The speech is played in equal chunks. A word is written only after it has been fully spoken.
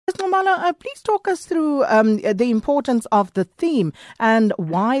Nxumalo, please talk us through the importance of the theme and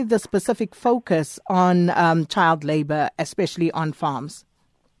why the specific focus on child labor, especially on farms.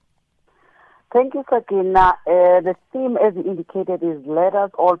 Thank you, Sakina. The theme, as you indicated, is let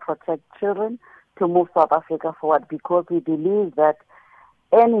us all protect children to move South Africa forward, because we believe that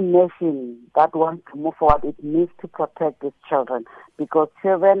any nation that wants to move forward, it needs to protect its children, because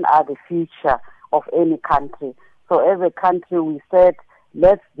children are the future of any country. So as a country, we said,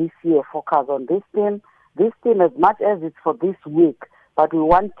 let's this year focus on this theme. This theme, as much as it's for this week, but we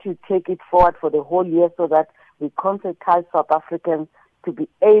want to take it forward for the whole year so that we conscientize South Africans to be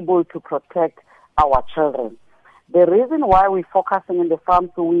able to protect our children. The reason why we're focusing on the farms,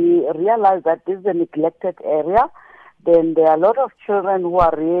 we realize that this is a neglected area. Then there are a lot of children who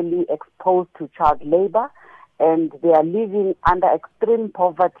are really exposed to child labor, and they are living under extreme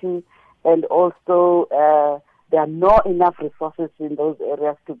poverty, and also there are not enough resources in those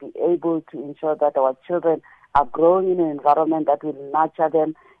areas to be able to ensure that our children are growing in an environment that will nurture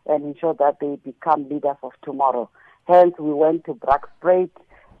them and ensure that they become leaders of tomorrow. Hence, we went to Brakspruit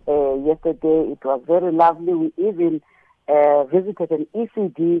yesterday. It was very lovely. We even visited an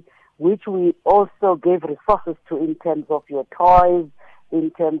ECD, which we also gave resources to in terms of your toys,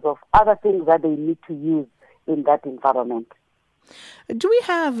 in terms of other things that they need to use in that environment. Do we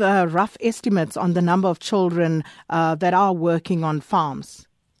have rough estimates on the number of children that are working on farms?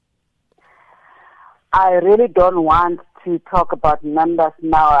 I really don't want to talk about numbers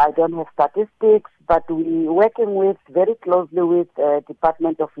now. I don't have statistics, but we're working very closely with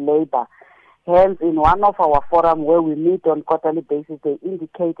Department of Labor. Hence, in one of our forums where we meet on quarterly basis, they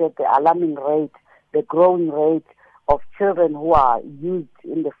indicated the alarming rate, the growing rate of children who are used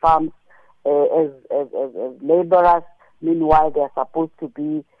in the farms as laborers. Meanwhile, they are supposed to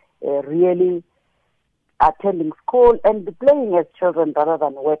be really attending school and playing as children rather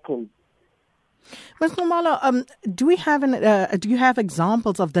than working. Ms. Nxumalo, do you have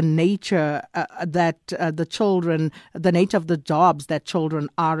examples of the nature that the nature of the jobs that children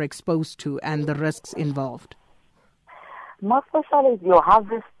are exposed to and the risks involved? Most especially if you're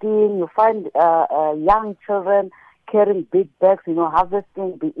harvesting, you find young children carrying big bags,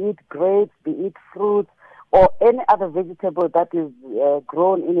 harvesting, be it grapes, be it fruits, or any other vegetable that is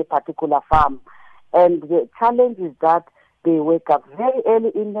grown in a particular farm. And the challenge is that they wake up very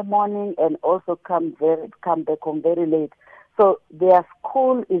early in the morning and also come back home very late. So their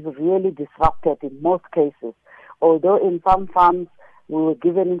school is really disrupted in most cases. Although in some farms we were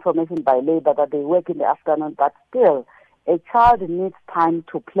given information by labor that they work in the afternoon, but still a child needs time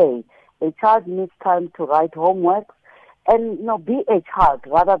to play. A child needs time to write homework and be a child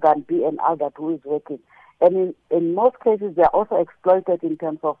rather than be an adult who is working. And in most cases they are also exploited in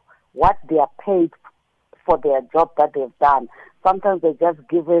terms of what they are paid for their job that they've done. Sometimes they're just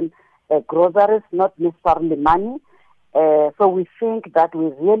given groceries, not necessarily money. So we think that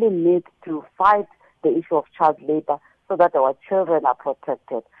we really need to fight the issue of child labor so that our children are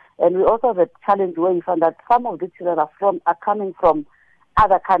protected. And we also have a challenge where we find that some of the children are coming from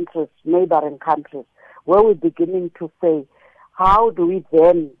other countries, neighboring countries, where we're beginning to say, how do we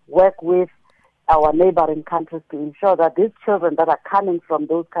then work with our neighboring countries to ensure that these children that are coming from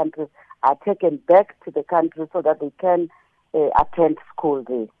those countries are taken back to the country so that they can attend school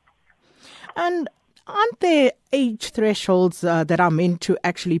there. And aren't there age thresholds that are meant to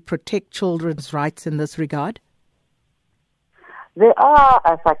actually protect children's rights in this regard? There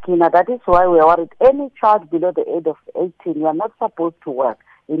are, Sakina. That is why we are worried. Any child below the age of 18, you are not supposed to work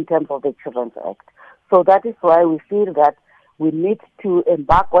in terms of the Children's Act. So that is why we feel that we need to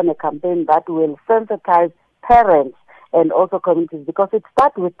embark on a campaign that will sensitize parents and also communities, because it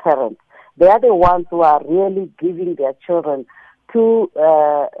starts with parents. They are the ones who are really giving their children to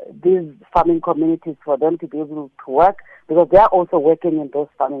these farming communities for them to be able to work, because they are also working in those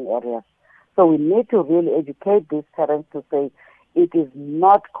farming areas. So we need to really educate these parents to say it is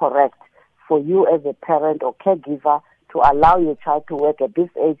not correct for you as a parent or caregiver to allow your child to work at this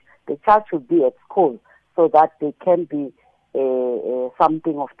age. The child should be at school so that they can be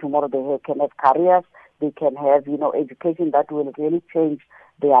something of tomorrow. They can have careers, they can have education that will really change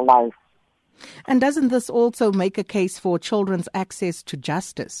their lives. And doesn't this also make a case for children's access to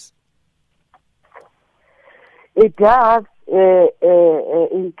justice? It does,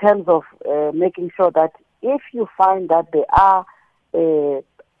 in terms of making sure that if you find that there are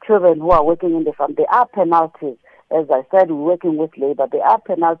children who are working in the farm, there are penalties. As I said, we're working with labor. There are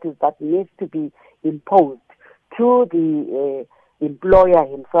penalties that need to be imposed to the employer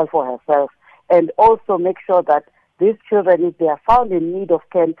himself or herself, and also make sure that these children, if they are found in need of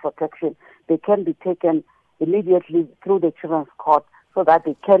care and protection, they can be taken immediately through the children's court so that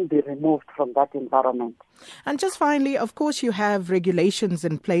they can be removed from that environment. And just finally, of course, you have regulations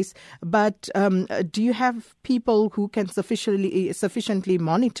in place, but do you have people who can sufficiently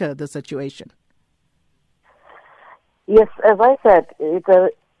monitor the situation? Yes, as I said, it's a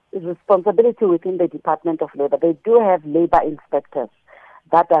responsibility within the Department of Labor. They do have labor inspectors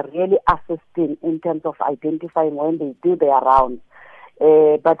that are really assisting in terms of identifying when they do their rounds.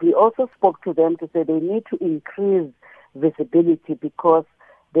 But we also spoke to them to say they need to increase visibility because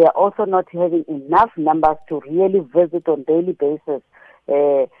they are also not having enough numbers to really visit on daily basis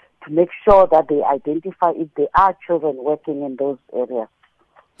to make sure that they identify if there are children working in those areas.